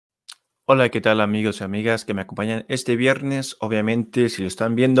Hola, ¿qué tal amigos y amigas que me acompañan este viernes? Obviamente, si lo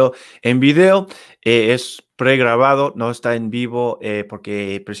están viendo en video, es pregrabado, no está en vivo,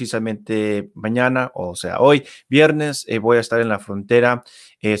 porque precisamente mañana, o sea, hoy, viernes, voy a estar en la frontera.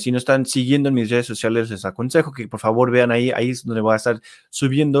 Si no están siguiendo en mis redes sociales, les aconsejo que por favor vean ahí es donde voy a estar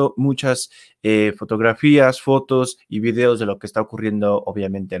subiendo muchas fotografías, fotos y videos de lo que está ocurriendo,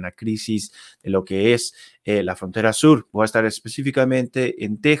 obviamente, en la crisis de lo que es la frontera sur. Voy a estar específicamente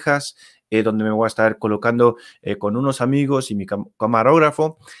en Texas, donde me voy a estar colocando con unos amigos y mi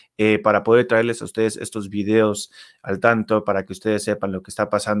camarógrafo para poder traerles a ustedes estos videos al tanto para que ustedes sepan lo que está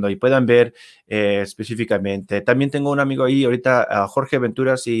pasando y puedan ver específicamente. También tengo un amigo ahí ahorita, Jorge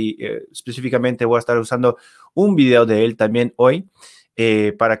Venturas, y específicamente voy a estar usando un video de él también hoy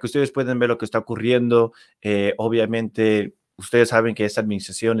para que ustedes puedan ver lo que está ocurriendo. Obviamente, ustedes saben que esta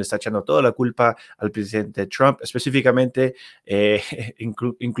administración le está echando toda la culpa al presidente Trump, específicamente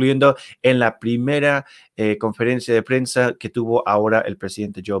incluyendo en la primera conferencia de prensa que tuvo ahora el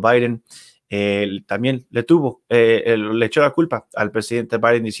presidente Joe Biden. También le echó la culpa al presidente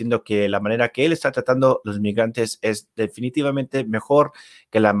Biden diciendo que la manera que él está tratando los migrantes es definitivamente mejor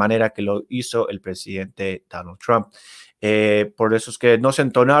que la manera que lo hizo el presidente Donald Trump. Por eso es que no se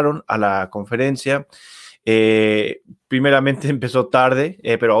entonaron a la conferencia. Primeramente empezó tarde,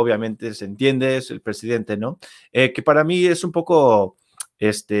 pero obviamente se entiende, es el presidente, ¿no? Que para mí es un poco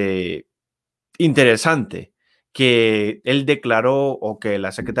interesante que él declaró o que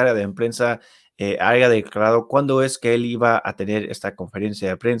la secretaria de prensa haya declarado cuándo es que él iba a tener esta conferencia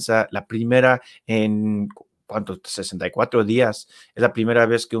de prensa, la primera en ¿cuántos? 64 días. Es la primera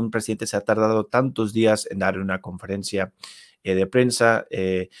vez que un presidente se ha tardado tantos días en dar una conferencia de prensa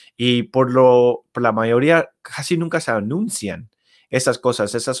y por la mayoría casi nunca se anuncian esas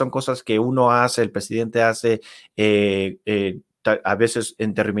cosas. Esas son cosas que uno hace, el presidente hace a veces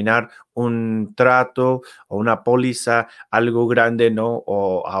en terminar un trato o una póliza, algo grande, ¿no?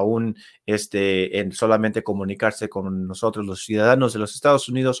 O aún en solamente comunicarse con nosotros, los ciudadanos de los Estados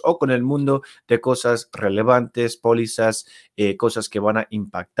Unidos o con el mundo de cosas relevantes, pólizas, cosas que van a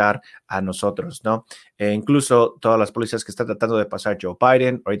impactar a nosotros, ¿no? Incluso todas las pólizas que está tratando de pasar Joe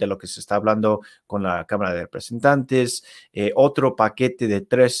Biden, ahorita lo que se está hablando con la Cámara de Representantes, otro paquete de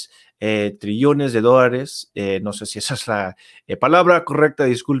 3 trillones de dólares, no sé si esa es la palabra correcta,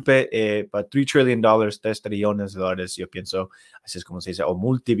 disculpe, $3 trillion, 3 trillones de dólares, yo pienso, así es como se dice, o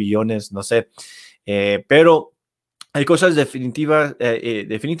multibillones, no sé, pero hay cosas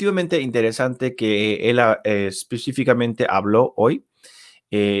definitivamente interesantes que él específicamente habló hoy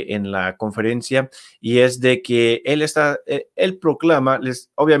en la conferencia, y es de que él proclama,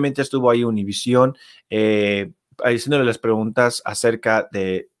 obviamente estuvo ahí Univisión, haciéndole las preguntas acerca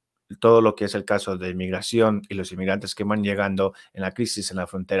de todo lo que es el caso de inmigración y los inmigrantes que van llegando en la crisis en la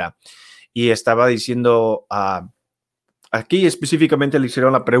frontera. Y estaba diciendo, aquí específicamente le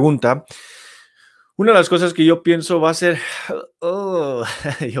hicieron la pregunta. Una de las cosas que yo pienso va a ser, oh,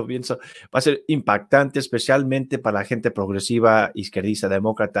 yo pienso, va a ser impactante, especialmente para la gente progresiva, izquierdista,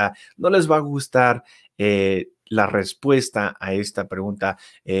 demócrata. No les va a gustar la respuesta a esta pregunta.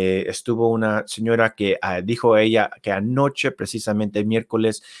 Estuvo una señora que dijo ella que anoche, precisamente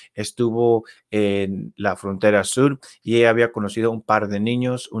miércoles, estuvo en la frontera sur y ella había conocido un par de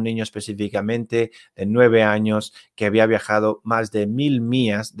niños, un niño específicamente de 9 años que había viajado más de 1000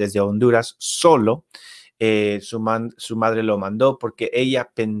 millas desde Honduras solo. Su madre lo mandó porque ella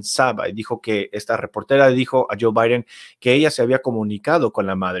pensaba y dijo que esta reportera dijo a Joe Biden que ella se había comunicado con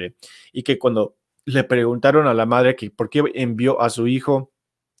la madre y que cuando le preguntaron a la madre que por qué envió a su hijo,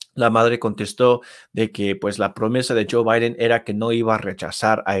 la madre contestó de que pues la promesa de Joe Biden era que no iba a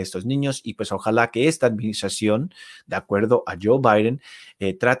rechazar a estos niños y pues ojalá que esta administración, de acuerdo a Joe Biden,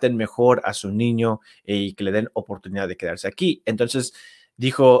 traten mejor a su niño y que le den oportunidad de quedarse aquí. Entonces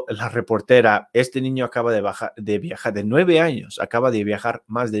dijo la reportera, este niño acaba de viajar de 9 años, acaba de viajar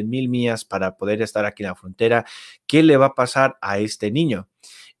más de 1000 millas para poder estar aquí en la frontera. ¿Qué le va a pasar a este niño?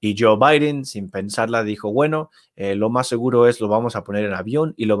 Y Joe Biden, sin pensarla, dijo, bueno, lo más seguro es lo vamos a poner en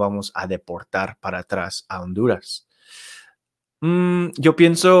avión y lo vamos a deportar para atrás a Honduras. Yo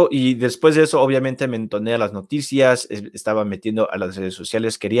pienso, y después de eso, obviamente me entoné a las noticias, estaba metiendo a las redes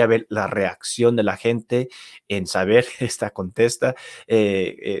sociales, quería ver la reacción de la gente en saber esta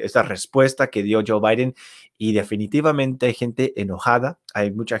respuesta que dio Joe Biden, y definitivamente hay gente enojada,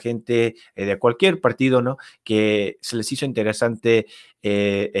 hay mucha gente de cualquier partido, ¿no? Que se les hizo interesante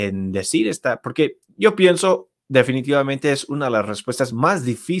en decir porque yo pienso, definitivamente es una de las respuestas más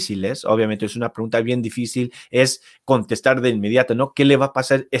difíciles. Obviamente es una pregunta bien difícil, es contestar de inmediato, ¿no? ¿Qué le va a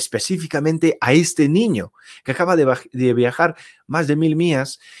pasar específicamente a este niño que acaba de viajar más de 1000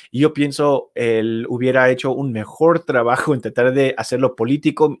 millas? Y yo pienso, él hubiera hecho un mejor trabajo en tratar de hacerlo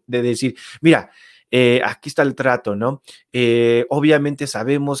político, de decir, mira, aquí está el trato, ¿no? Obviamente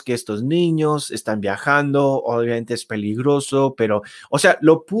sabemos que estos niños están viajando, obviamente es peligroso, pero, o sea,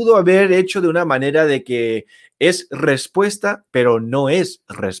 lo pudo haber hecho de una manera de que es respuesta, pero no es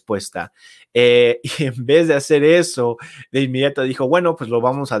respuesta. Y en vez de hacer eso, de inmediato dijo, bueno, pues lo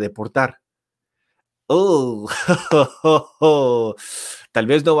vamos a deportar. Oh, tal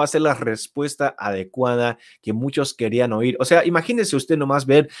vez no va a ser la respuesta adecuada que muchos querían oír. O sea, imagínese usted nomás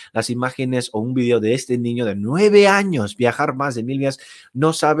ver las imágenes o un video de este niño de 9 años viajar más de 1000 millas.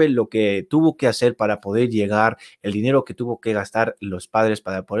 No sabe lo que tuvo que hacer para poder llegar, el dinero que tuvo que gastar los padres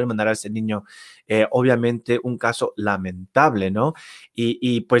para poder mandar a este niño. Obviamente un caso lamentable, ¿no?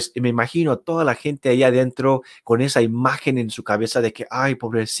 Y pues me imagino toda la gente ahí adentro con esa imagen en su cabeza de que, ay,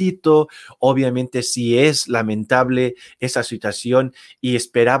 pobrecito. Obviamente sí es lamentable esa situación y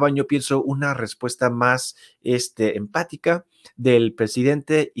esperaban, yo pienso, una respuesta más empática del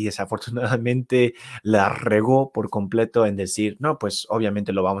presidente y desafortunadamente la regó por completo en decir, no, pues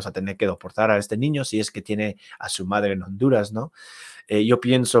obviamente lo vamos a tener que deportar a este niño si es que tiene a su madre en Honduras, ¿no? Yo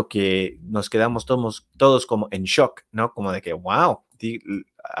pienso que nos quedamos todos como en shock, ¿no? Como de que, wow,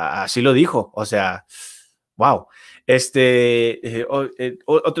 así lo dijo, o sea, wow.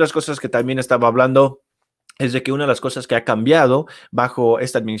 Otras cosas que también estaba hablando es de que una de las cosas que ha cambiado bajo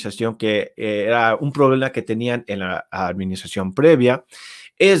esta administración, que era un problema que tenían en la administración previa,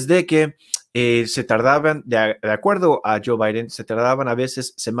 es de que se tardaban, de acuerdo a Joe Biden, se tardaban a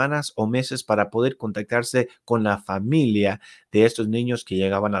veces semanas o meses para poder contactarse con la familia de estos niños que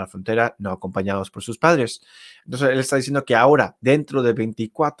llegaban a la frontera no acompañados por sus padres. Entonces, él está diciendo que ahora, dentro de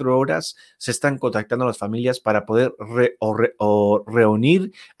 24 horas, se están contactando las familias para poder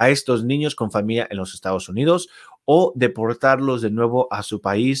reunir a estos niños con familia en los Estados Unidos o deportarlos de nuevo a su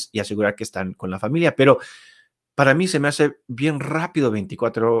país y asegurar que están con la familia. Pero para mí se me hace bien rápido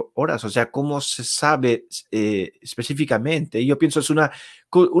 24 horas, o sea, ¿cómo se sabe específicamente? Yo pienso es una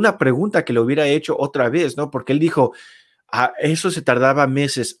pregunta que le hubiera hecho otra vez, ¿no? Porque él dijo, eso se tardaba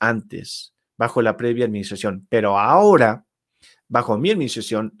meses antes, bajo la previa administración, pero ahora, bajo mi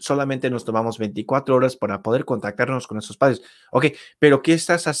administración, solamente nos tomamos 24 horas para poder contactarnos con nuestros padres. Ok, pero ¿qué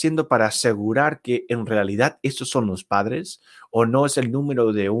estás haciendo para asegurar que en realidad estos son los padres o no es el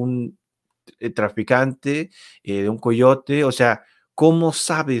número de un traficante, de un coyote? O sea, ¿cómo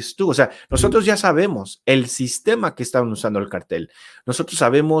sabes tú? O sea, nosotros ya sabemos el sistema que están usando el cartel. Nosotros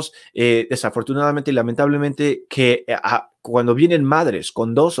sabemos, desafortunadamente y lamentablemente, que cuando vienen madres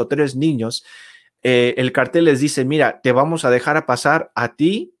con 2 o 3 niños, el cartel les dice, mira, te vamos a dejar a pasar a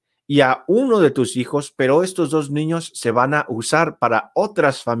ti y a uno de tus hijos, pero estos 2 niños se van a usar para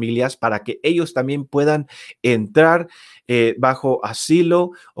otras familias para que ellos también puedan entrar bajo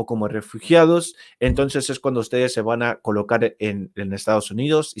asilo o como refugiados. Entonces es cuando ustedes se van a colocar en Estados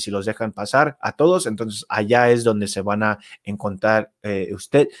Unidos y si los dejan pasar a todos, entonces allá es donde se van a encontrar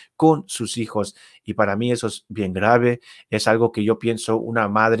usted con sus hijos. Y para mí eso es bien grave. Es algo que yo pienso, una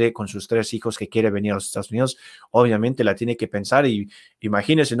madre con sus 3 hijos que quiere venir a los Estados Unidos, obviamente la tiene que pensar y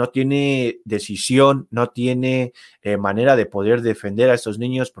imagínense, no tiene decisión, no tiene manera de poder defender a estos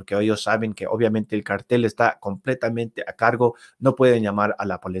niños porque ellos saben que obviamente el cartel está completamente a cargo, no pueden llamar a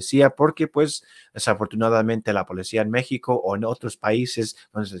la policía porque pues desafortunadamente la policía en México o en otros países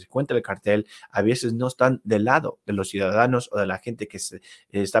donde se encuentra el cartel a veces no están del lado de los ciudadanos o de la gente que se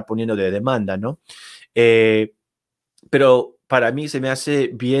está poniendo de demanda, ¿no? Eh, pero para mí se me hace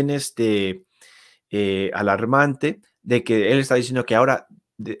bien alarmante de que él está diciendo que ahora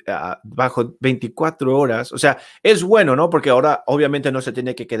bajo 24 horas, o sea, es bueno, ¿no? Porque ahora obviamente no se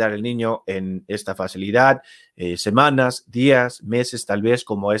tiene que quedar el niño en esta facilidad, semanas, días, meses, tal vez,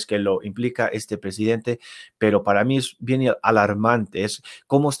 como es que lo implica este presidente, pero para mí es bien alarmante, es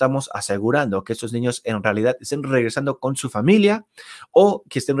cómo estamos asegurando que estos niños en realidad estén regresando con su familia o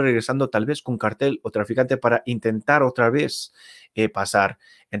que estén regresando tal vez con cartel o traficante para intentar otra vez pasar.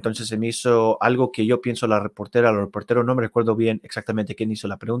 Entonces se me hizo algo que yo pienso la reportero, no me recuerdo bien exactamente quién hizo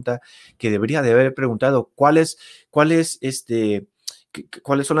la pregunta, que debería de haber preguntado cuáles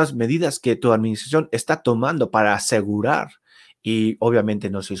son las medidas que tu administración está tomando para asegurar. Y obviamente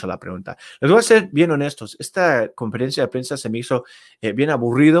no se hizo la pregunta. Les voy a ser bien honestos. Esta conferencia de prensa se me hizo bien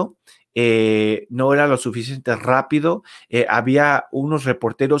aburrido no era lo suficiente rápido. Había unos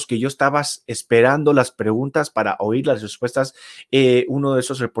reporteros que yo estaba esperando las preguntas para oír las respuestas. Uno de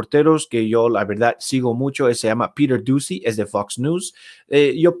esos reporteros que yo, la verdad, sigo mucho, se llama Peter Doocy, es de Fox News.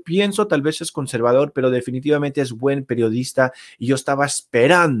 Yo pienso, tal vez es conservador, pero definitivamente es buen periodista y yo estaba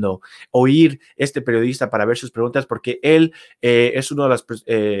esperando oír este periodista para ver sus preguntas porque él es uno de las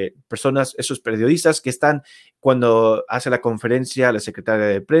personas, esos periodistas que están cuando hace la conferencia la secretaria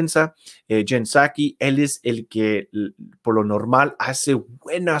de prensa, Jen Psaki. Él es el que por lo normal hace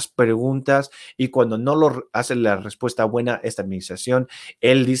buenas preguntas y cuando no lo hace la respuesta buena esta administración,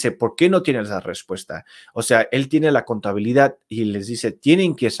 él dice, ¿por qué no tienes la respuesta? O sea, él tiene la contabilidad y les dice,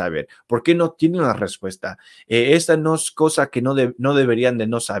 tienen que saber, ¿por qué no tienen la respuesta? Esta no es cosa que no deberían de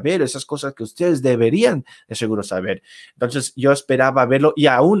no saber, esas cosas que ustedes deberían de seguro saber. Entonces yo esperaba verlo y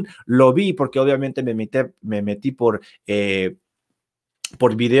aún lo vi porque obviamente me metí por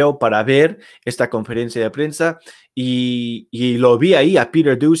video para ver esta conferencia de prensa y lo vi ahí a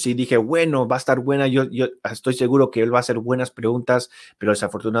Peter Doocy y dije, bueno, va a estar buena, yo estoy seguro que él va a hacer buenas preguntas, pero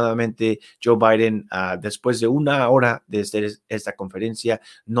desafortunadamente Joe Biden, después de una hora de hacer esta conferencia,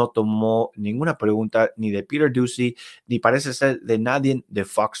 no tomó ninguna pregunta ni de Peter Doocy, ni parece ser de nadie de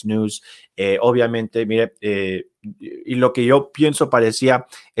Fox News. Obviamente, mire, y lo que yo pienso parecía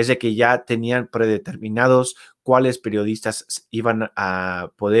es de que ya tenían predeterminados cuáles periodistas iban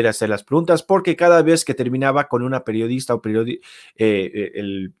a poder hacer las preguntas, porque cada vez que terminaba con una periodista o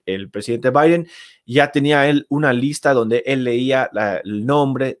el presidente Biden, ya tenía él una lista donde él leía el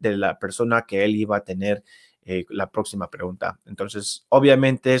nombre de la persona que él iba a tener la próxima pregunta. Entonces,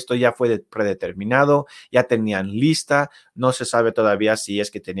 obviamente esto ya fue predeterminado, ya tenían lista, no se sabe todavía si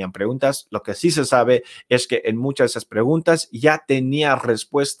es que tenían preguntas. Lo que sí se sabe es que en muchas de esas preguntas ya tenía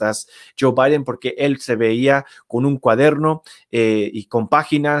respuestas Joe Biden porque él se veía con un cuaderno y con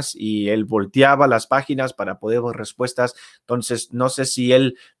páginas y él volteaba las páginas para poder ver respuestas. Entonces, no sé si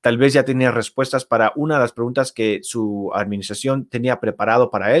él tal vez ya tenía respuestas para una de las preguntas que su administración tenía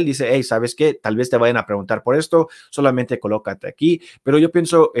preparado para él. Dice, hey, ¿sabes qué? Tal vez te vayan a preguntar por esto, solamente colócate aquí. Pero yo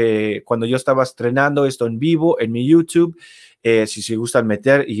pienso, cuando yo estaba estrenando esto en vivo en mi YouTube, si se gustan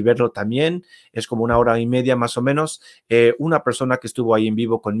meter y verlo también, es como una hora y media más o menos. Una persona que estuvo ahí en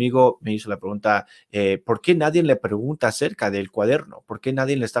vivo conmigo me hizo la pregunta, ¿por qué nadie le pregunta acerca del cuaderno? ¿Por qué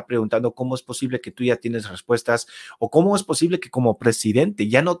nadie le está preguntando cómo es posible que tú ya tienes respuestas o cómo es posible que como presidente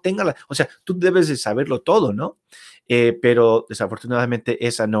ya no tenga o sea, tú debes de saberlo todo, ¿no? Pero desafortunadamente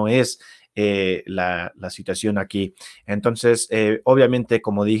esa no es la situación aquí. Entonces, obviamente,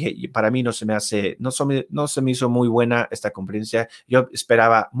 como dije, para mí no se me hizo muy buena esta conferencia. Yo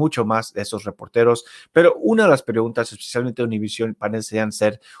esperaba mucho más de esos reporteros, pero una de las preguntas, especialmente de Univision, parecían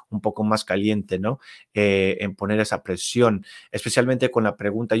ser un poco más caliente, ¿no? En poner esa presión, especialmente con la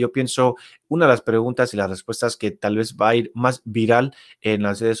pregunta. Yo pienso, una de las preguntas y las respuestas que tal vez va a ir más viral en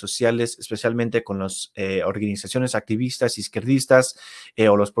las redes sociales, especialmente con las organizaciones activistas, izquierdistas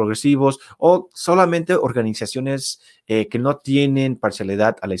o los progresivos, o solamente organizaciones que no tienen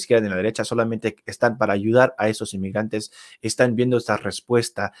parcialidad a la izquierda ni a la derecha, solamente están para ayudar a esos inmigrantes, están viendo esta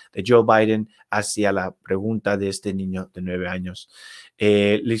respuesta de Joe Biden hacia la pregunta de este niño de 9 años.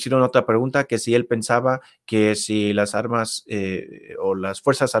 Le hicieron otra pregunta que si él pensaba que si las armas o las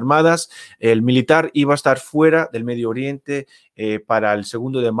Fuerzas Armadas, el militar iba a estar fuera del Medio Oriente para el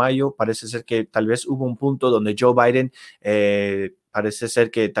 2 de mayo. Parece ser que tal vez hubo un punto donde Joe Biden parece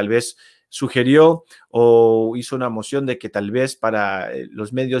ser que tal vez sugirió o hizo una moción de que tal vez para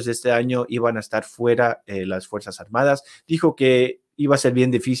los medios de este año iban a estar fuera las Fuerzas Armadas. Dijo que iba a ser bien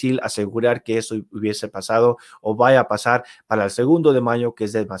difícil asegurar que eso hubiese pasado o vaya a pasar para el 2 de mayo, que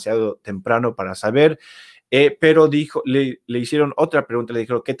es demasiado temprano para saber. Pero dijo, le hicieron otra pregunta, le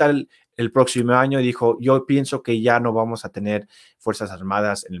dijeron, ¿qué tal el próximo año? Y dijo, yo pienso que ya no vamos a tener Fuerzas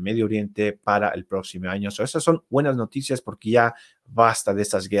Armadas en el Medio Oriente para el próximo año. Esas son buenas noticias porque ya basta de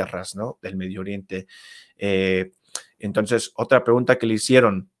estas guerras, ¿no? Del Medio Oriente. Entonces, otra pregunta que le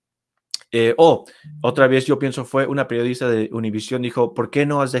hicieron, otra vez yo pienso fue una periodista de Univision dijo, ¿por qué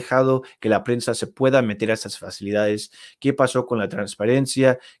no has dejado que la prensa se pueda meter a estas facilidades? ¿Qué pasó con la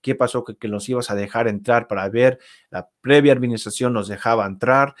transparencia? ¿Qué pasó que nos ibas a dejar entrar para ver? La previa administración nos dejaba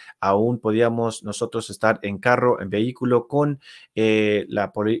entrar, aún podíamos nosotros estar en carro, en vehículo con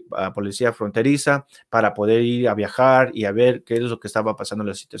la policía fronteriza para poder ir a viajar y a ver qué es lo que estaba pasando en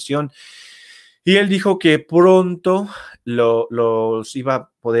la situación. Y él dijo que pronto los iba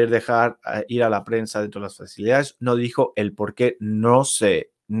a poder dejar ir a la prensa dentro de las facilidades. No dijo el por qué no se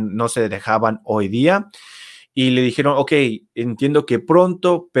dejaban hoy día. Y le dijeron, ok, entiendo que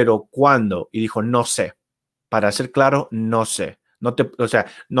pronto, pero ¿cuándo? Y dijo, no sé. Para ser claro, no sé. O sea,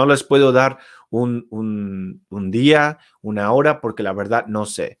 no les puedo dar un día, una hora, porque la verdad no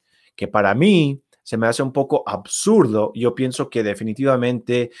sé. Que para mí se me hace un poco absurdo. Yo pienso que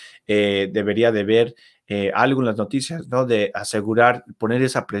definitivamente debería de ver algo en las noticias, ¿no? De asegurar, poner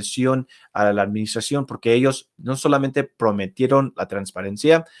esa presión a la administración, porque ellos no solamente prometieron la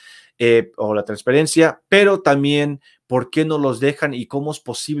transparencia o la transparencia, pero también por qué no los dejan y cómo es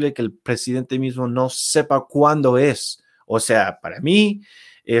posible que el presidente mismo no sepa cuándo es. O sea, para mí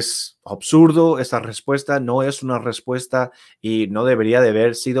es absurdo esta respuesta, no es una respuesta y no debería de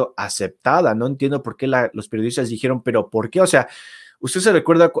haber sido aceptada. No entiendo por qué los periodistas dijeron, pero ¿por qué? O sea, usted se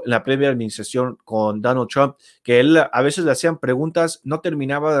recuerda en la previa administración con Donald Trump que él a veces le hacían preguntas, no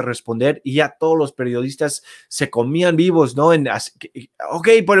terminaba de responder y ya todos los periodistas se comían vivos, ¿no? Ok,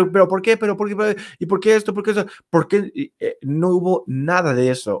 pero ¿por qué? ¿Pero por qué? ¿Y por qué esto? ¿Por qué eso? ¿Por qué no hubo nada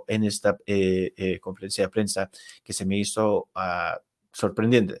de eso en esta conferencia de prensa que se me hizo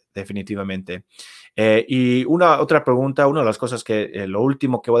sorprendente, definitivamente? Y una otra pregunta, una de las cosas que lo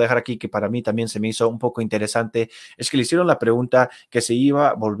último que voy a dejar aquí, que para mí también se me hizo un poco interesante, es que le hicieron la pregunta que se iba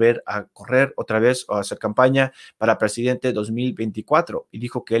a volver a correr otra vez o a hacer campaña para presidente 2024 y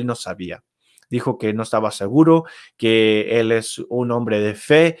dijo que él no sabía. Dijo que no estaba seguro, que él es un hombre de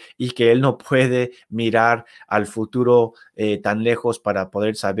fe y que él no puede mirar al futuro tan lejos para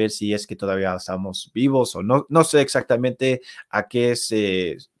poder saber si es que todavía estamos vivos o no. No sé exactamente a qué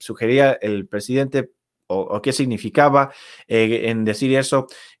se sugería el presidente o qué significaba en decir eso.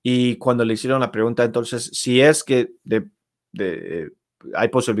 Y cuando le hicieron la pregunta, entonces, si es que hay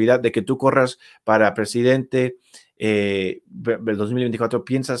posibilidad de que tú corras para presidente del 2024,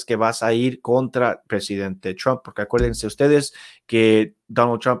 piensas que vas a ir contra presidente Trump, porque acuérdense ustedes que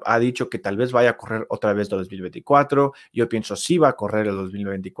Donald Trump ha dicho que tal vez vaya a correr otra vez el 2024. Yo pienso sí va a correr el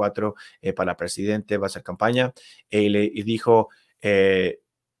 2024 para presidente, va a hacer campaña, y dijo que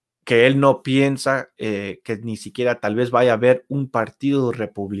él no piensa que ni siquiera tal vez vaya a haber un partido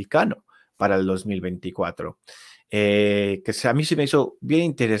republicano para el 2024. A mí se me hizo bien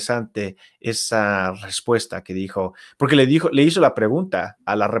interesante esa respuesta que dijo, porque le hizo la pregunta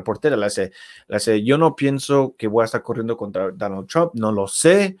a la reportera, le hace, yo no pienso que voy a estar corriendo contra Donald Trump, no lo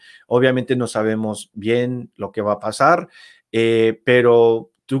sé, obviamente no sabemos bien lo que va a pasar,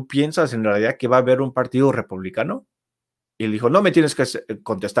 pero ¿tú piensas en realidad que va a haber un partido republicano? Y él dijo, no me tienes que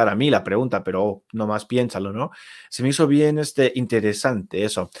contestar a mí la pregunta, pero nomás piénsalo, ¿no? Se me hizo bien interesante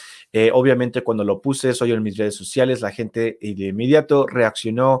eso. Obviamente cuando lo puse eso yo en mis redes sociales, la gente de inmediato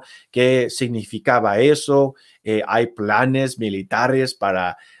reaccionó qué significaba eso. Hay planes militares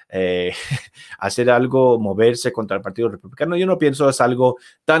para hacer algo, moverse contra el Partido Republicano. Yo no pienso es algo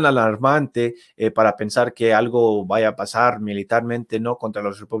tan alarmante para pensar que algo vaya a pasar militarmente, ¿no? Contra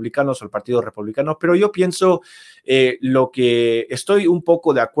los republicanos o el Partido Republicano, pero yo pienso lo que estoy un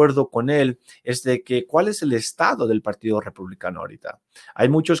poco de acuerdo con él es de que cuál es el estado del Partido Republicano ahorita. Hay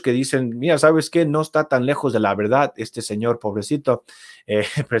muchos que dicen, mira, ¿sabes qué? No está tan lejos de la verdad este señor pobrecito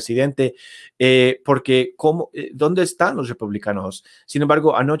presidente, porque ¿dónde están los republicanos? Sin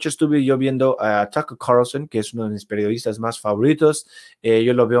embargo, anoche estuve yo viendo a Tucker Carlson, que es uno de mis periodistas más favoritos.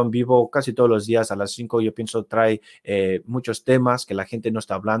 Yo lo veo en vivo casi todos los días a las 5. Yo pienso trae muchos temas que la gente no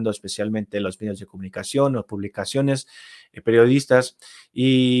está hablando, especialmente en los medios de comunicación o publicaciones, periodistas.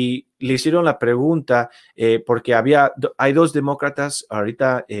 Y le hicieron la pregunta porque hay dos demócratas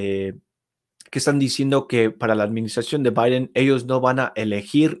ahorita que están diciendo que para la administración de Biden ellos no van a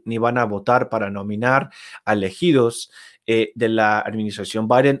elegir ni van a votar para nominar a elegidos de la administración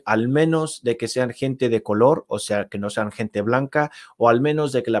Biden, al menos de que sean gente de color, o sea, que no sean gente blanca, o al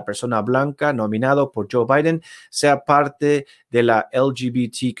menos de que la persona blanca nominado por Joe Biden sea parte de la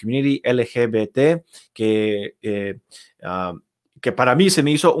LGBT community, LGBT, que para mí se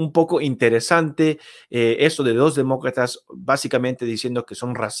me hizo un poco interesante eso de dos demócratas básicamente diciendo que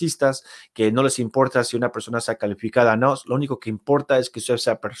son racistas, que no les importa si una persona sea calificada o no, lo único que importa es que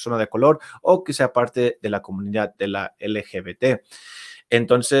sea persona de color o que sea parte de la comunidad de la LGBT.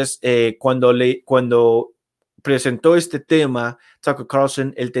 Entonces, cuando presentó este tema, Tucker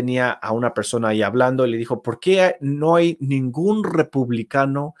Carlson, él tenía a una persona ahí hablando y le dijo, ¿por qué no hay ningún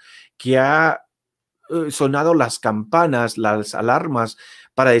republicano que ha sonado las campanas, las alarmas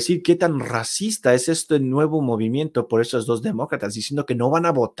para decir qué tan racista es este nuevo movimiento por esos dos demócratas, diciendo que no van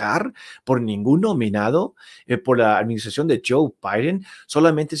a votar por ningún nominado por la administración de Joe Biden,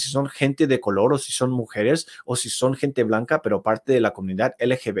 solamente si son gente de color o si son mujeres o si son gente blanca, pero parte de la comunidad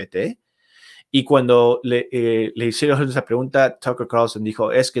LGBT? Y cuando le hicieron esa pregunta, Tucker Carlson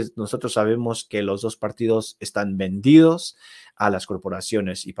dijo, es que nosotros sabemos que los dos partidos están vendidos a las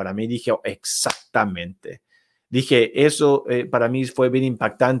corporaciones. Y para mí dije, exactamente. dije, eso para mí fue bien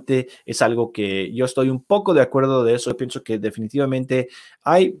impactante, es algo que yo estoy un poco de acuerdo de eso, yo pienso que definitivamente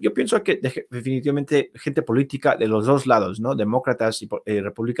definitivamente gente política de los dos lados, ¿no? Demócratas y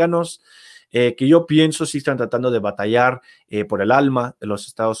republicanos, que yo pienso sí están tratando de batallar por el alma de los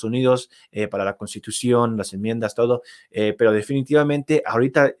Estados Unidos, para la Constitución, las enmiendas, todo, pero definitivamente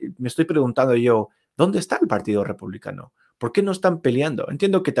ahorita me estoy preguntando yo, ¿dónde está el Partido Republicano? ¿Por qué no están peleando?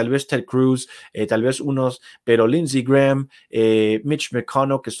 Entiendo que tal vez Ted Cruz, tal vez unos, pero Lindsey Graham, Mitch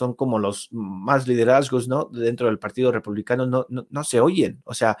McConnell, que son como los más liderazgos, ¿no? Dentro del Partido Republicano, no se oyen,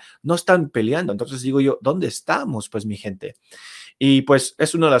 o sea, no están peleando. Entonces digo yo, ¿dónde estamos, pues, mi gente? Y pues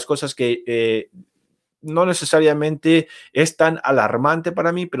es una de las cosas que no necesariamente es tan alarmante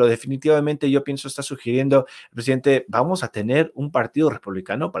para mí, pero definitivamente yo pienso está sugiriendo, presidente, vamos a tener un partido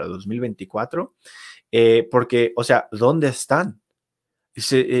republicano para 2024, porque, o sea, ¿dónde están?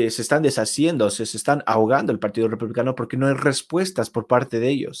 Se están deshaciendo, se están ahogando el Partido Republicano porque no hay respuestas por parte de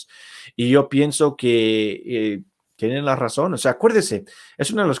ellos. Y yo pienso que tienen la razón. O sea, acuérdese,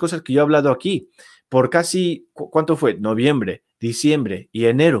 es una de las cosas que yo he hablado aquí. Por casi, ¿cuánto fue? Noviembre, diciembre y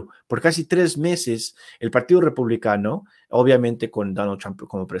enero, por casi 3 meses, el Partido Republicano, obviamente con Donald Trump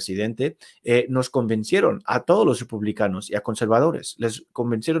como presidente, nos convencieron a todos los republicanos y a conservadores, les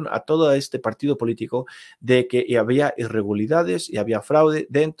convencieron a todo este partido político de que había irregularidades y había fraude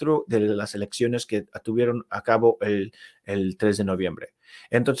dentro de las elecciones que tuvieron a cabo el 3 de noviembre.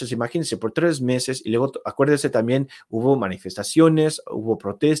 Entonces, imagínense, por 3 meses, y luego acuérdense también, hubo manifestaciones, hubo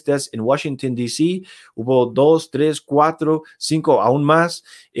protestas en Washington, D.C., hubo 2, 3, 4, 5, aún más,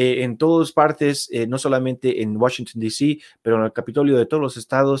 en todas partes, no solamente en Washington, D.C., pero en el Capitolio de todos los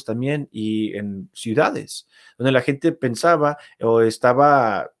estados también y en ciudades, donde la gente pensaba o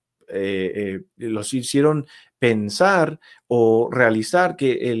estaba, los hicieron pensar o realizar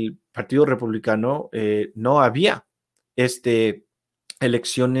que el Partido Republicano no había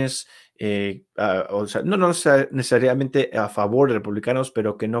elecciones, o sea, no necesariamente a favor de republicanos,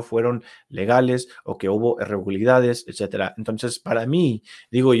 pero que no fueron legales o que hubo irregularidades, etcétera. Entonces, para mí,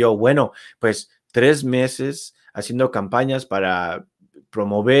 digo yo, bueno, pues 3 meses haciendo campañas para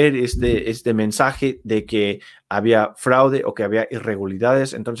promover este mensaje de que había fraude o que había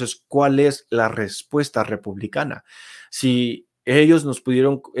irregularidades. Entonces, ¿cuál es la respuesta republicana? Si ellos nos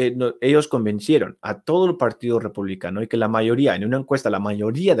pudieron, ellos convencieron a todo el partido republicano y que la mayoría, en una encuesta, la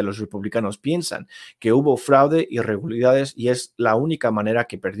mayoría de los republicanos piensan que hubo fraude, irregularidades y es la única manera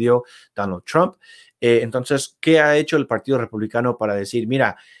que perdió Donald Trump. Entonces, ¿qué ha hecho el partido republicano para decir,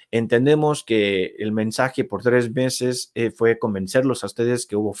 mira, entendemos que el mensaje por 3 meses fue convencerlos a ustedes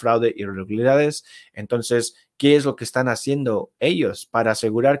que hubo fraude y irregularidades? Entonces, ¿qué es lo que están haciendo ellos para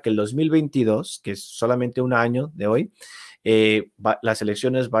asegurar que el 2022, que es solamente un año de hoy, las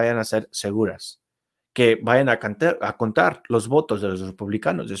elecciones vayan a ser seguras, que vayan a contar los votos de los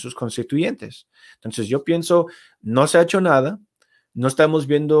republicanos, de sus constituyentes? Entonces yo pienso, no se ha hecho nada, no estamos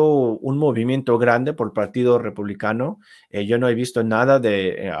viendo un movimiento grande por el Partido Republicano. Yo no he visto nada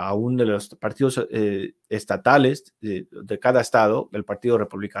de aún de los partidos estatales de cada estado del Partido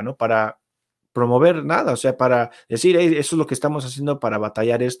Republicano para promover nada, o sea, para decir, hey, eso es lo que estamos haciendo para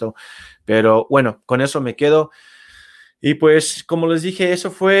batallar esto. Pero bueno, con eso me quedo. Y pues, como les dije,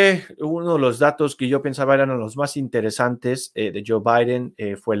 eso fue uno de los datos que yo pensaba eran los más interesantes de Joe Biden.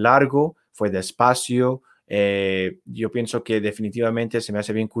 Fue largo, fue despacio. Yo pienso que definitivamente se me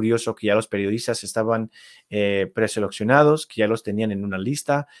hace bien curioso que ya los periodistas estaban preseleccionados, que ya los tenían en una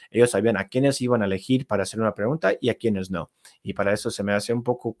lista. Ellos sabían a quiénes iban a elegir para hacer una pregunta y a quiénes no. Y para eso se me hace un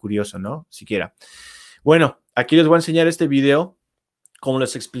poco curioso, ¿no? Siquiera. Bueno, aquí les voy a enseñar este video. Como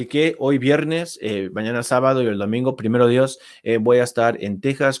les expliqué, hoy viernes, mañana sábado y el domingo, primero Dios, voy a estar en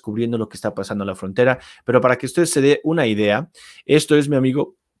Texas cubriendo lo que está pasando en la frontera. Pero para que ustedes se dé una idea, esto es mi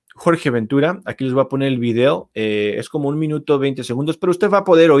amigo Jorge Ventura. Aquí les voy a poner el video. Es como 1 minuto 20 segundos, pero usted va a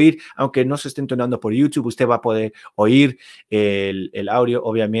poder oír, aunque no se esté entonando por YouTube, usted va a poder oír el audio,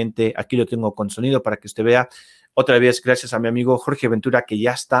 obviamente. Aquí lo tengo con sonido para que usted vea. Otra vez, gracias a mi amigo Jorge Ventura, que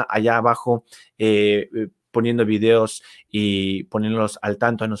ya está allá abajo poniendo videos y poniéndolos al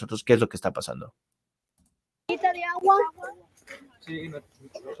tanto a nosotros qué es lo que está pasando. ¿De agua? Sí,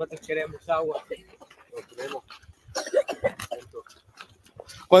 nosotros queremos agua.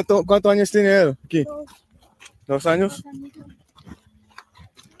 ¿Cuántos años tiene él aquí? 2 años.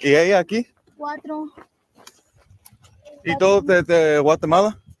 ¿Y ella aquí? 4. ¿Y todos de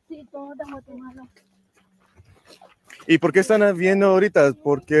Guatemala? Sí, todos de Guatemala. ¿Y por qué están viendo ahorita?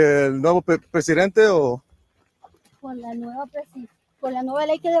 ¿Porque el nuevo presidente o...? Por la nueva Por la nueva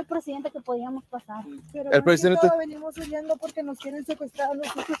ley que dio el presidente que podíamos pasar. Pero El presidente- venimos huyendo porque nos quieren secuestrar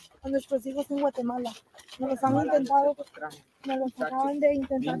a nuestros hijos en Guatemala. Nos los han intentado, nos los acaban de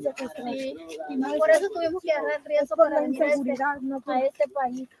intentar secuestrar. Sí, y no, por eso tuvimos que agarrar riesgo Por para la venir inseguridad, no por- a este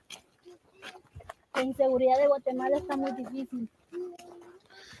país. La inseguridad de Guatemala está muy difícil.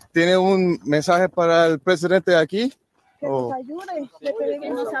 ¿Tiene un mensaje para el presidente de aquí? que nos Oh. ayude, Que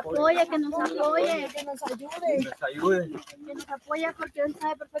nos apoye, que nos apoye, que nos ayude. que nos apoye, porque él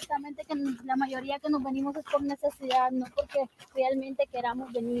sabe perfectamente que la mayoría que nos venimos es por necesidad, no porque realmente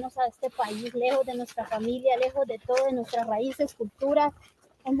queramos venirnos a este país, lejos de nuestra familia, lejos de todo, de nuestras raíces, culturas.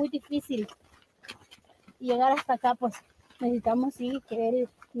 Es muy difícil. Y llegar hasta acá, pues necesitamos sí que él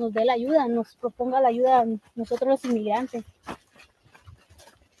nos dé la ayuda, nos proponga la ayuda a nosotros los inmigrantes.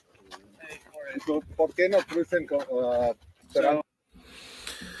 ¿Por qué no crucen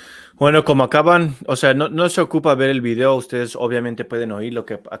Bueno, como acaban, o sea, no se ocupa ver el video, ustedes obviamente pueden oír lo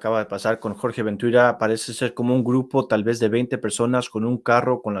que acaba de pasar con Jorge Ventura. Parece ser como un grupo tal vez de 20 personas con un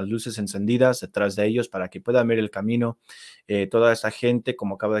carro con las luces encendidas detrás de ellos para que puedan ver el camino. Toda esa gente,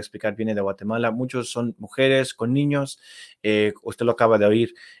 como acaba de explicar, viene de Guatemala. Muchos son mujeres con niños. Usted lo acaba de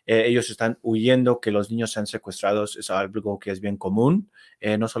oír. Ellos están huyendo que los niños sean secuestrados. Es algo que es bien común,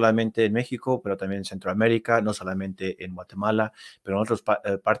 no solamente en México, pero también en Centroamérica, no solamente en Guatemala, pero en otras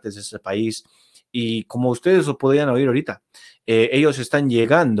partes de ese país. Y como ustedes lo podrían oír ahorita, ellos están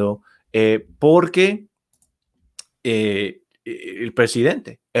llegando porque el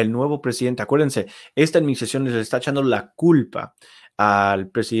presidente, el nuevo presidente, acuérdense, esta administración les está echando la culpa al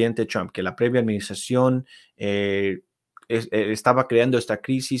presidente Trump, que la previa administración estaba creando esta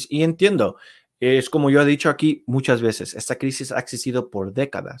crisis. Y entiendo, es como yo he dicho aquí muchas veces, esta crisis ha existido por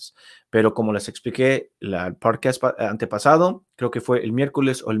décadas, pero como les expliqué el podcast antepasado, creo que fue el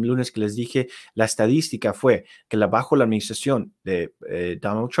miércoles o el lunes que les dije, la estadística fue que bajo la administración de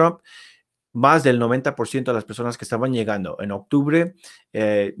Donald Trump, más del 90% de las personas que estaban llegando en octubre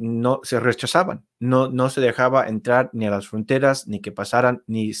no se rechazaban, no se dejaba entrar ni a las fronteras, ni que pasaran,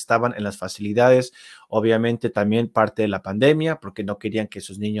 ni estaban en las facilidades. Obviamente también parte de la pandemia, porque no querían que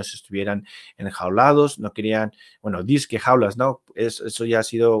sus niños estuvieran enjaulados, no querían, bueno, disque jaulas, ¿no? Eso ya ha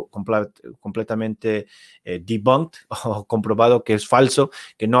sido completamente debunked o comprobado que es falso,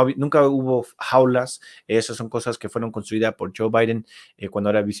 que nunca hubo jaulas. Esas son cosas que fueron construidas por Joe Biden cuando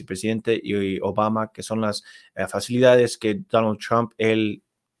era vicepresidente y Obama, que son las facilidades que Donald Trump, él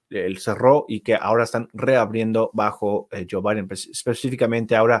cerró y que ahora están reabriendo bajo Joe Biden.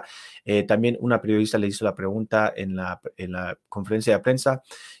 Específicamente ahora también una periodista le hizo la pregunta en la conferencia de prensa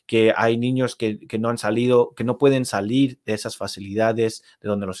que hay niños que no han salido, que no pueden salir de esas facilidades de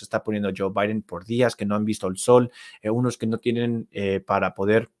donde los está poniendo Joe Biden por días, que no han visto el sol, unos que no tienen para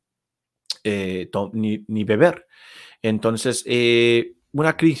poder ni beber. Entonces,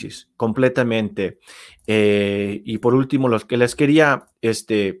 una crisis completamente. Y por último, los que les quería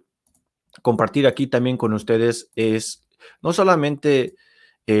compartir aquí también con ustedes es no solamente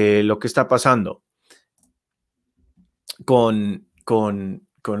lo que está pasando con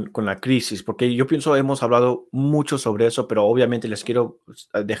la crisis, porque yo pienso hemos hablado mucho sobre eso, pero obviamente les quiero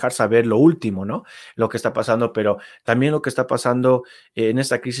dejar saber lo último, ¿no? Lo que está pasando, pero también lo que está pasando en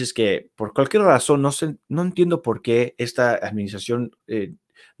esta crisis que por cualquier razón, no entiendo por qué esta administración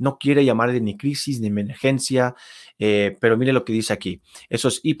no quiere llamar de ni crisis ni emergencia, pero mire lo que dice aquí. Eso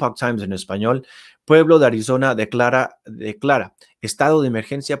es Epoch Times en español. Pueblo de Arizona declara estado de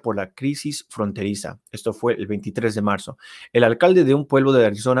emergencia por la crisis fronteriza. Esto fue el 23 de marzo. El alcalde de un pueblo de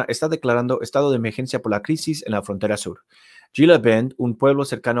Arizona está declarando estado de emergencia por la crisis en la frontera sur. Gila Bend, un pueblo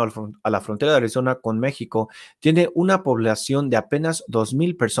cercano a la frontera de Arizona con México, tiene una población de apenas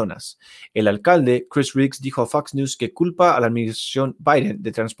 2,000 personas. El alcalde, Chris Riggs, dijo a Fox News que culpa a la administración Biden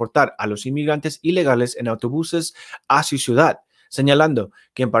de transportar a los inmigrantes ilegales en autobuses a su ciudad, señalando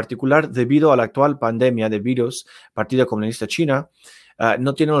que en particular debido a la actual pandemia de virus, Partido Comunista China,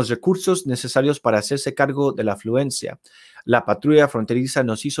 no tienen los recursos necesarios para hacerse cargo de la afluencia. La patrulla fronteriza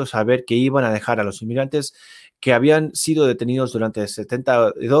nos hizo saber que iban a dejar a los inmigrantes que habían sido detenidos durante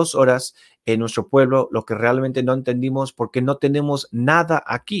 72 horas en nuestro pueblo, lo que realmente no entendimos porque no tenemos nada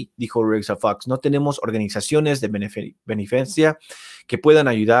aquí, dijo Riggs a Fox. No tenemos organizaciones de beneficencia que puedan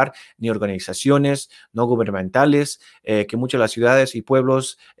ayudar, ni organizaciones no gubernamentales, que muchas de las ciudades y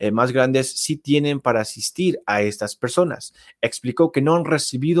pueblos más grandes sí tienen para asistir a estas personas. Explicó que no han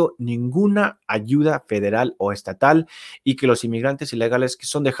recibido ninguna ayuda federal o estatal y que los inmigrantes ilegales que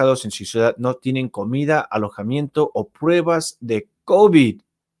son dejados en su ciudad no tienen comida, alojamiento o pruebas de COVID.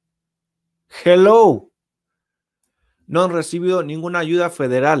 Hello. no han recibido ninguna ayuda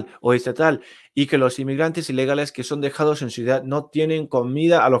federal o estatal y que los inmigrantes ilegales que son dejados en ciudad no tienen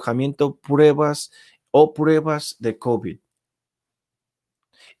comida, alojamiento, pruebas de COVID.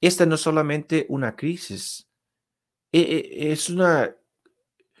 Esta no es solamente una crisis, es una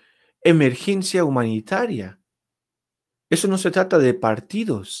emergencia humanitaria. Eso no se trata de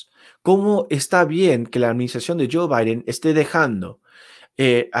partidos. ¿Cómo está bien que la administración de Joe Biden esté dejando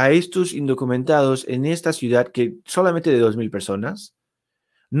a estos indocumentados en esta ciudad que solamente de 2,000 personas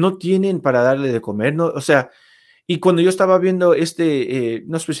no tienen para darle de comer? No, o sea, y cuando yo estaba viendo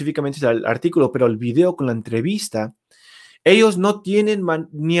no específicamente el artículo, pero el video con la entrevista, ellos no tienen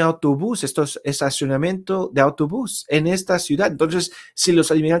ni autobús, esto es estacionamiento de autobús en esta ciudad. Entonces, si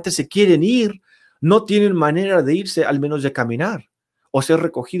los inmigrantes se quieren ir, no tienen manera de irse, al menos de caminar o ser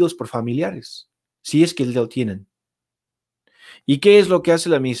recogidos por familiares, si es que lo tienen. ¿Y qué es lo que hace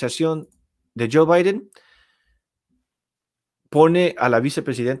la administración de Joe Biden? Pone a la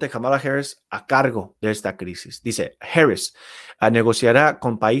vicepresidenta Kamala Harris a cargo de esta crisis. Dice, Harris negociará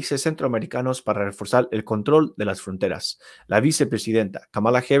con países centroamericanos para reforzar el control de las fronteras. La vicepresidenta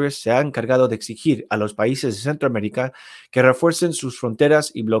Kamala Harris se ha encargado de exigir a los países de Centroamérica que refuercen sus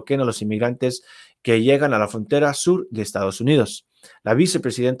fronteras y bloqueen a los inmigrantes que llegan a la frontera sur de Estados Unidos. La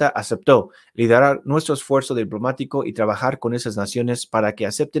vicepresidenta aceptó liderar nuestro esfuerzo diplomático y trabajar con esas naciones para que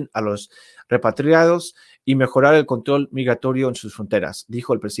acepten a los repatriados y mejorar el control migratorio en sus fronteras,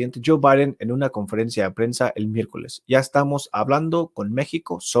 dijo el presidente Joe Biden en una conferencia de prensa el miércoles. Ya estamos hablando con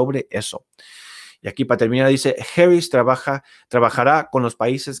México sobre eso. Y aquí para terminar dice, Harris trabajará con los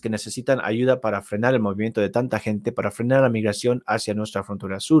países que necesitan ayuda para frenar el movimiento de tanta gente, para frenar la migración hacia nuestra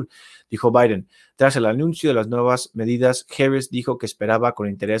frontera sur, dijo Biden. Tras el anuncio de las nuevas medidas, Harris dijo que esperaba con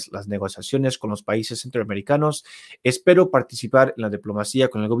interés las negociaciones con los países centroamericanos. Espero participar en la diplomacia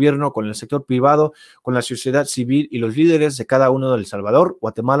con el gobierno, con el sector privado, con la sociedad civil y los líderes de cada uno de El Salvador,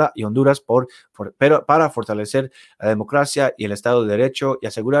 Guatemala y Honduras para fortalecer la democracia y el Estado de Derecho y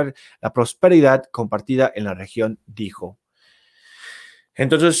asegurar la prosperidad compartida en la región, dijo.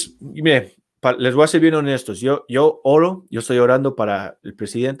 Entonces, mire, les voy a ser bien honestos. Yo estoy orando para el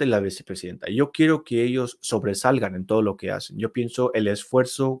presidente y la vicepresidenta. Yo quiero que ellos sobresalgan en todo lo que hacen. Yo pienso el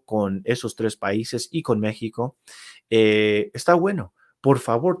esfuerzo con esos 3 países y con México está bueno. Por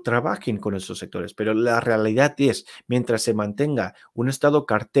favor, trabajen con esos sectores, pero la realidad es, mientras se mantenga un estado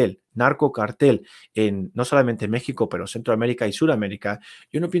cartel, narcocartel, en no solamente México, pero Centroamérica y Suramérica,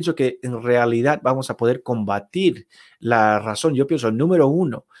 yo no pienso que en realidad vamos a poder combatir la razón. Yo pienso, número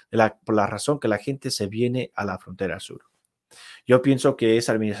uno, por la razón que la gente se viene a la frontera sur. Yo pienso que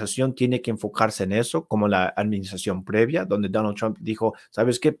esa administración tiene que enfocarse en eso, como la administración previa, donde Donald Trump dijo,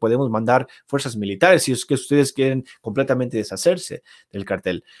 ¿sabes qué? Podemos mandar fuerzas militares si es que ustedes quieren completamente deshacerse del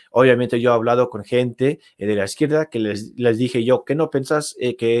cartel. Obviamente yo he hablado con gente de la izquierda que les dije yo, ¿qué no pensás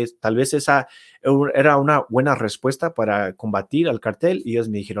que tal vez esa era una buena respuesta para combatir al cartel? Y ellos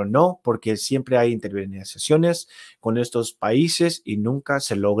me dijeron, no, porque siempre hay intervenciones con estos países y nunca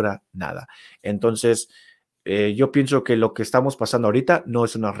se logra nada. Entonces, yo pienso que lo que estamos pasando ahorita no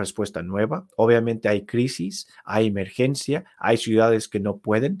es una respuesta nueva. Obviamente hay crisis, hay emergencia, hay ciudades que no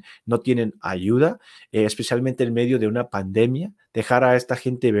pueden, no tienen ayuda, especialmente en medio de una pandemia. Dejar a esta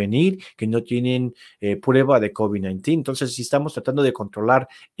gente venir que no tienen prueba de COVID-19. Entonces, si estamos tratando de controlar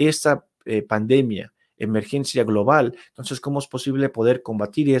esta pandemia, emergencia global, entonces, ¿cómo es posible poder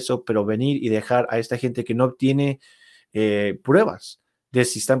combatir eso, pero venir y dejar a esta gente que no tiene pruebas de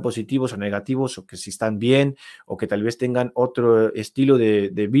si están positivos o negativos, o que si están bien, o que tal vez tengan otro estilo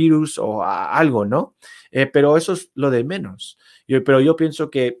de virus o algo, ¿no? Pero eso es lo de menos. Pero yo pienso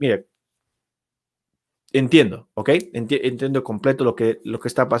que, mire, entiendo, ¿ok? Entiendo completo lo que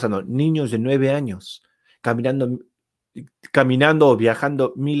está pasando. Niños de 9 años caminando o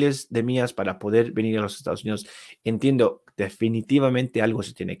viajando miles de millas para poder venir a los Estados Unidos. Entiendo, definitivamente algo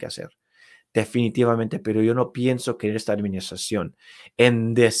se tiene que hacer. Definitivamente, pero yo no pienso que en esta administración,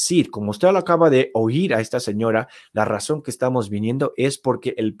 en decir, como usted lo acaba de oír a esta señora, la razón que estamos viniendo es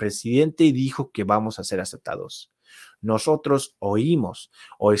porque el presidente dijo que vamos a ser aceptados. Nosotros oímos,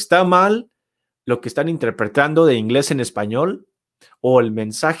 o está mal lo que están interpretando de inglés en español, o el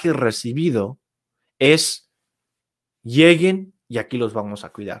mensaje recibido es, lleguen y aquí los vamos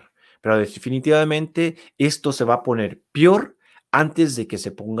a cuidar. Pero definitivamente esto se va a poner peor antes de que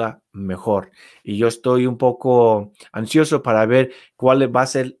se ponga mejor. Y yo estoy un poco ansioso para ver cuál va a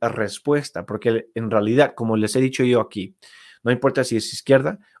ser la respuesta, porque en realidad, como les he dicho yo aquí, no importa si es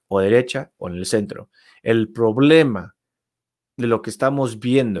izquierda o derecha o en el centro, el problema de lo que estamos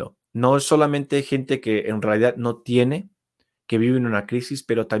viendo no es solamente gente que en realidad no tiene, que vive en una crisis,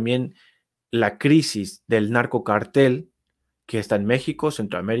 pero también la crisis del narcocartel que está en México,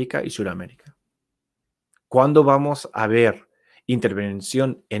 Centroamérica y Sudamérica? ¿Cuándo vamos a ver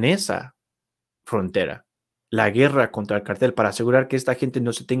intervención en esa frontera? La guerra contra el cartel para asegurar que esta gente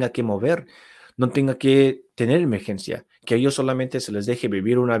no se tenga que mover, no tenga que tener emergencia, que a ellos solamente se les deje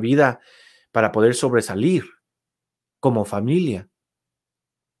vivir una vida para poder sobresalir como familia.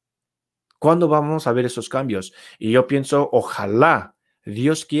 ¿Cuándo vamos a ver esos cambios? Y yo pienso, ojalá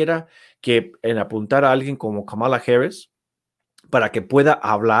Dios quiera que en apuntar a alguien como Kamala Harris para que pueda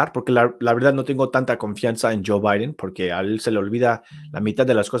hablar, porque la verdad no tengo tanta confianza en Joe Biden, porque a él se le olvida la mitad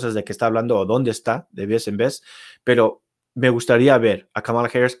de las cosas de que está hablando o dónde está de vez en vez, pero me gustaría ver a Kamala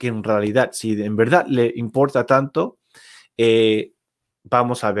Harris que en realidad, si en verdad le importa tanto,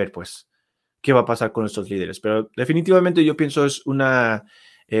 vamos a ver pues qué va a pasar con estos líderes. Pero definitivamente yo pienso es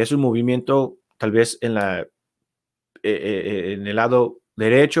un movimiento tal vez en el lado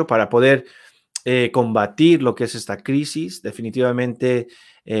derecho para poder combatir lo que es esta crisis. Definitivamente,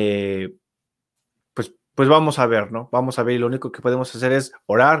 pues vamos a ver, ¿no? Vamos a ver y lo único que podemos hacer es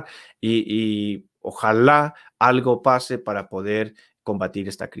orar y ojalá algo pase para poder combatir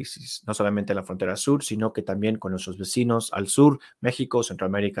esta crisis, no solamente en la frontera sur, sino que también con nuestros vecinos al sur, México,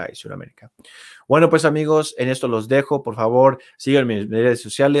 Centroamérica y Sudamérica. Bueno, pues amigos, en esto los dejo. Por favor, síganme en mis redes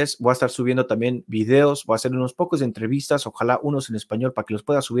sociales. Voy a estar subiendo también videos. Voy a hacer unos pocos de entrevistas, ojalá unos en español para que los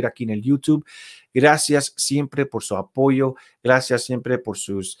pueda subir aquí en el YouTube. Gracias siempre por su apoyo. Gracias siempre por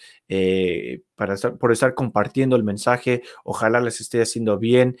por estar compartiendo el mensaje. Ojalá les esté haciendo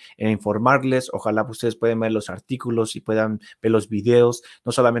bien en informarles. Ojalá ustedes puedan ver los artículos y puedan ver los videos,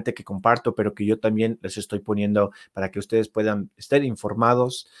 no solamente que comparto, pero que yo también les estoy poniendo para que ustedes puedan estar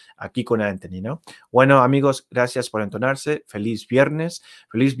informados aquí con Anthony, ¿no? Bueno, amigos, gracias por entonarse. Feliz viernes,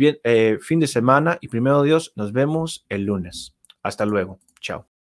 fin de semana y primero Dios, nos vemos el lunes. Hasta luego. Chao.